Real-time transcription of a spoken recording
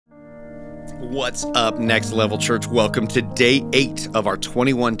What's up, Next Level Church? Welcome to day 8 of our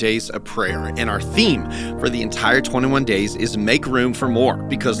 21 days of prayer. And our theme for the entire 21 days is make room for more.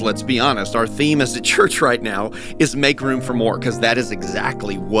 Because let's be honest, our theme as a church right now is make room for more, because that is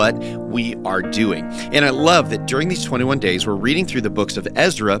exactly what we are doing. And I love that during these 21 days, we're reading through the books of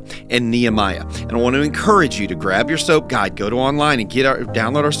Ezra and Nehemiah. And I want to encourage you to grab your SOAP guide, go to online and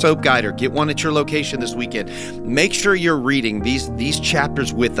download our SOAP guide or get one at your location this weekend. Make sure you're reading these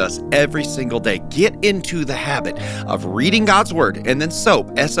chapters with us every single day. Get into the habit of reading God's Word, and then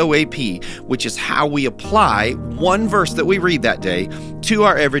SOAP, S-O-A-P, which is how we apply one verse that we read that day to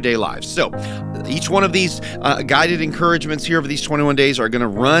our everyday lives. So each one of these guided encouragements here over these 21 days are going to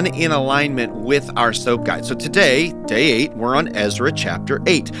run in alignment with our SOAP guide. So today, day 8, we're on Ezra chapter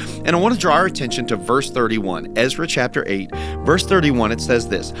 8. And I want to draw our attention to verse 31. Ezra chapter 8, verse 31, it says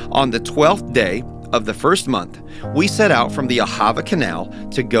this: "On the 12th day of the first month, we set out from the Ahava Canal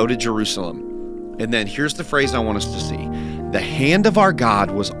to go to Jerusalem." And then here's the phrase I want us to see: "The hand of our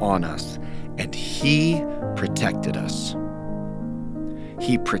God was on us, and He protected us."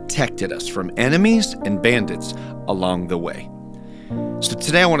 He protected us from enemies and bandits along the way. So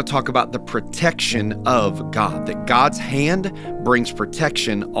today I want to talk about the protection of God, that God's hand brings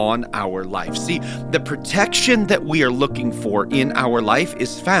protection on our life. See, the protection that we are looking for in our life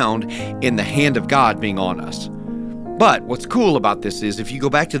is found in the hand of God being on us. But what's cool about this is if you go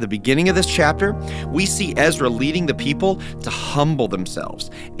back to the beginning of this chapter, we see Ezra leading the people to humble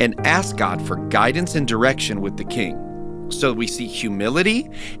themselves and ask God for guidance and direction with the king. So we see humility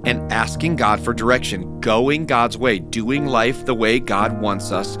and asking God for direction, going God's way, doing life the way God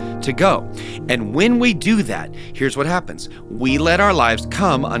wants us to go. And when we do that, here's what happens. We let our lives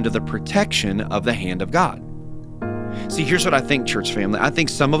come under the protection of the hand of God. See, here's what I think, church family. I think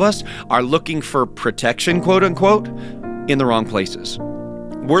some of us are looking for protection, quote unquote, in the wrong places.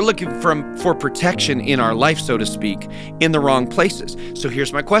 We're looking for protection in our life, so to speak, in the wrong places. So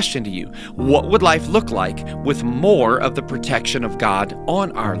here's my question to you. What would life look like with more of the protection of God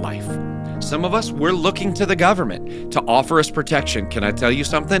on our life? Some of us, we're looking to the government to offer us protection. Can I tell you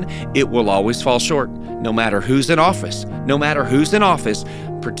something? It will always fall short, no matter who's in office. No matter who's in office,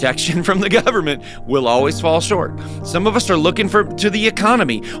 protection from the government will always fall short. Some of us are looking to the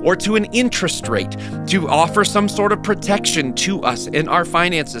economy or to an interest rate to offer some sort of protection to us in our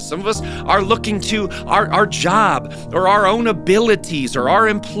finances. Some of us are looking to our job or our own abilities or our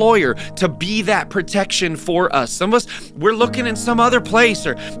employer to be that protection for us. Some of us, we're looking in some other place.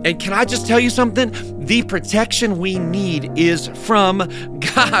 And can I just tell you something? The protection we need is from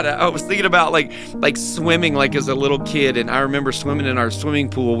God. I was thinking about like swimming like as a little kid, and I remember swimming in our swimming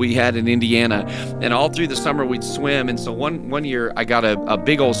pool we had in Indiana, and all through the summer we'd swim. And so one year I got a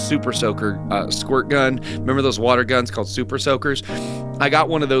big old Super Soaker squirt gun. Remember those water guns called Super Soakers? I got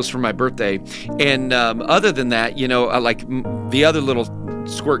one of those for my birthday. And other than that, you know, like the other little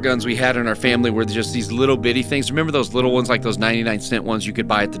squirt guns we had in our family were just these little bitty things. Remember those little ones, like those 99-cent ones you could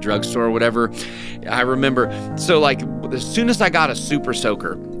buy at the drugstore or whatever? I remember. So like as soon as I got a Super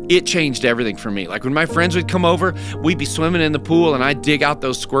Soaker, it changed everything for me. Like when my friends would come over, we'd be swimming in the pool and I'd dig out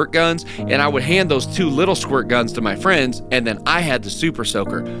those squirt guns and I would hand those 2 little squirt guns to my friends, and then I had the Super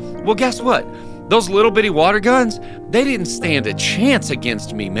Soaker. Well, guess what? Those little bitty water guns, they didn't stand a chance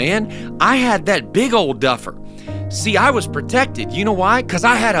against me, man. I had that big old duffer. See, I was protected. You know why? Because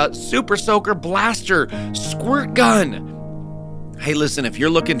I had a Super Soaker blaster squirt gun. Hey, listen, if you're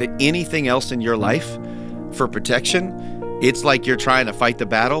looking to anything else in your life for protection, it's like you're trying to fight the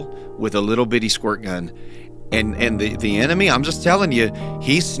battle with a little bitty squirt gun. And the enemy, I'm just telling you,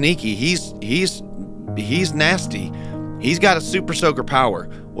 he's sneaky. He's nasty. He's got a Super Soaker power.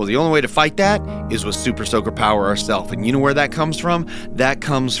 Well, the only way to fight that is with Super Soaker power ourselves. And you know where that comes from? That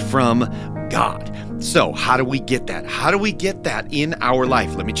comes from God. So how do we get that? How do we get that in our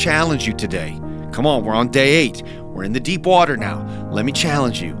life? Let me challenge you today. Come on, we're on day 8. We're in the deep water now. Let me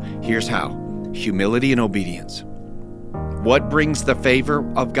challenge you. Here's how. Humility and obedience. What brings the favor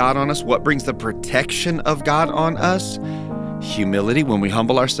of God on us? What brings the protection of God on us? Humility, when we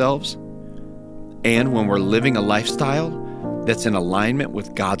humble ourselves, and when we're living a lifestyle that's in alignment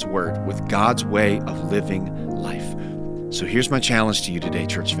with God's Word, with God's way of living life. So here's my challenge to you today,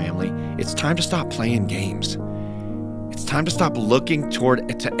 church family. It's time to stop playing games. It's time to stop looking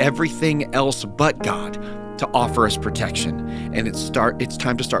to everything else but God to offer us protection. And it's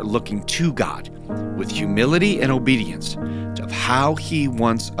time to start looking to God with humility and obedience of how He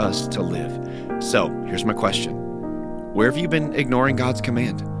wants us to live. So here's my question. Where have you been ignoring God's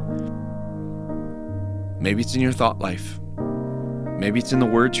command? Maybe it's in your thought life. Maybe it's in the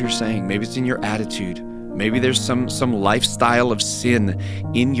words you're saying. Maybe it's in your attitude. Maybe there's some lifestyle of sin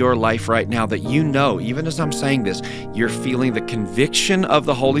in your life right now that you know, even as I'm saying this, you're feeling the conviction of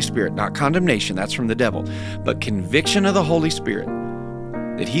the Holy Spirit, not condemnation, that's from the devil, but conviction of the Holy Spirit,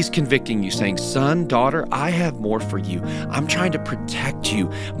 that He's convicting you, saying, son, daughter, I have more for you. I'm trying to protect you.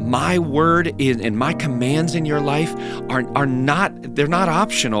 My word and my commands in your life are not, they're not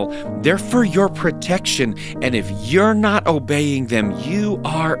optional. They're for your protection. And if you're not obeying them, you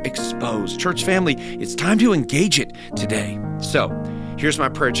are exposed. Church family, it's time to engage it today. So here's my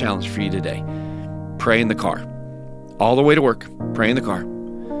prayer challenge for you today. Pray in the car. All the way to work, pray in the car.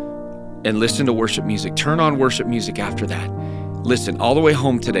 And listen to worship music. Turn on worship music after that. Listen, all the way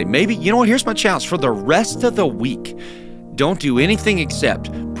home today. Maybe, you know what, here's my challenge. For the rest of the week, don't do anything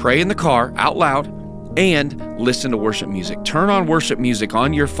except pray in the car out loud and listen to worship music. Turn on worship music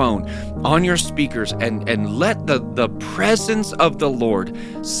on your phone, on your speakers, and let the presence of the Lord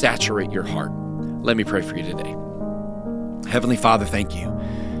saturate your heart. Let me pray for you today. Heavenly Father, thank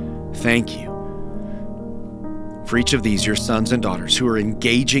you. Thank you for each of these, your sons and daughters, who are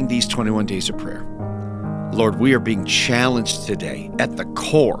engaging these 21 days of prayer. Lord, we are being challenged today at the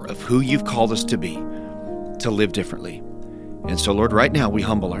core of who you've called us to be, to live differently. And so, Lord, right now we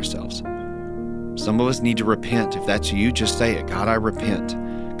humble ourselves. Some of us need to repent. If that's you, just say it. God, I repent.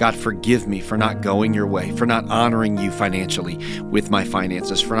 God, forgive me for not going your way, for not honoring you financially with my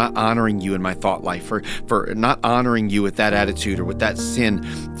finances, for not honoring you in my thought life, for not honoring you with that attitude or with that sin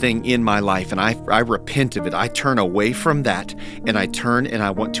thing in my life. And I repent of it. I turn away from that, and I turn and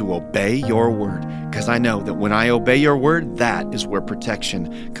I want to obey your word, because I know that when I obey your word, that is where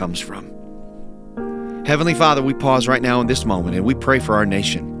protection comes from. Heavenly Father, we pause right now in this moment and we pray for our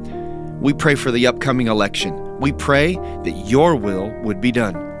nation. We pray for the upcoming election. We pray that your will would be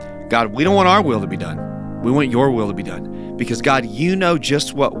done. God, we don't want our will to be done. We want your will to be done. Because God, you know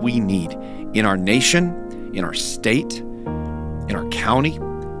just what we need in our nation, in our state, in our county,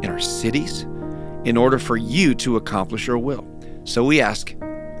 in our cities, in order for you to accomplish your will. So we ask,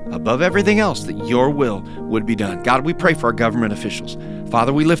 above everything else, that your will would be done. God, we pray for our government officials.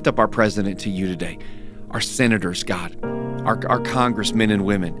 Father, we lift up our president to you today, our senators, God, our congressmen and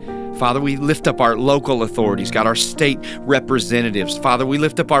women. Father, we lift up our local authorities, God, our state representatives. Father, we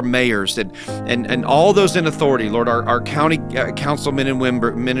lift up our mayors and all those in authority, Lord, our county councilmen and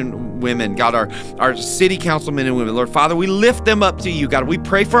women, God, our city councilmen and women. Lord, Father, we lift them up to you, God. We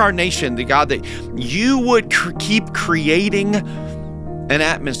pray for our nation, God, that you would keep creating an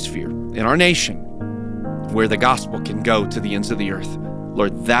atmosphere in our nation where the gospel can go to the ends of the earth.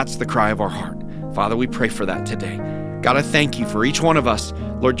 Lord, that's the cry of our heart. Father, we pray for that today. God, I thank you for each one of us.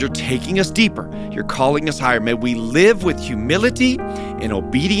 Lord, you're taking us deeper. You're calling us higher. May we live with humility and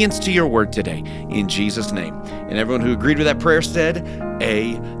obedience to your word today, in Jesus' name. And everyone who agreed with that prayer said,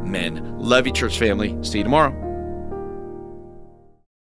 amen. Love you, church family. See you tomorrow.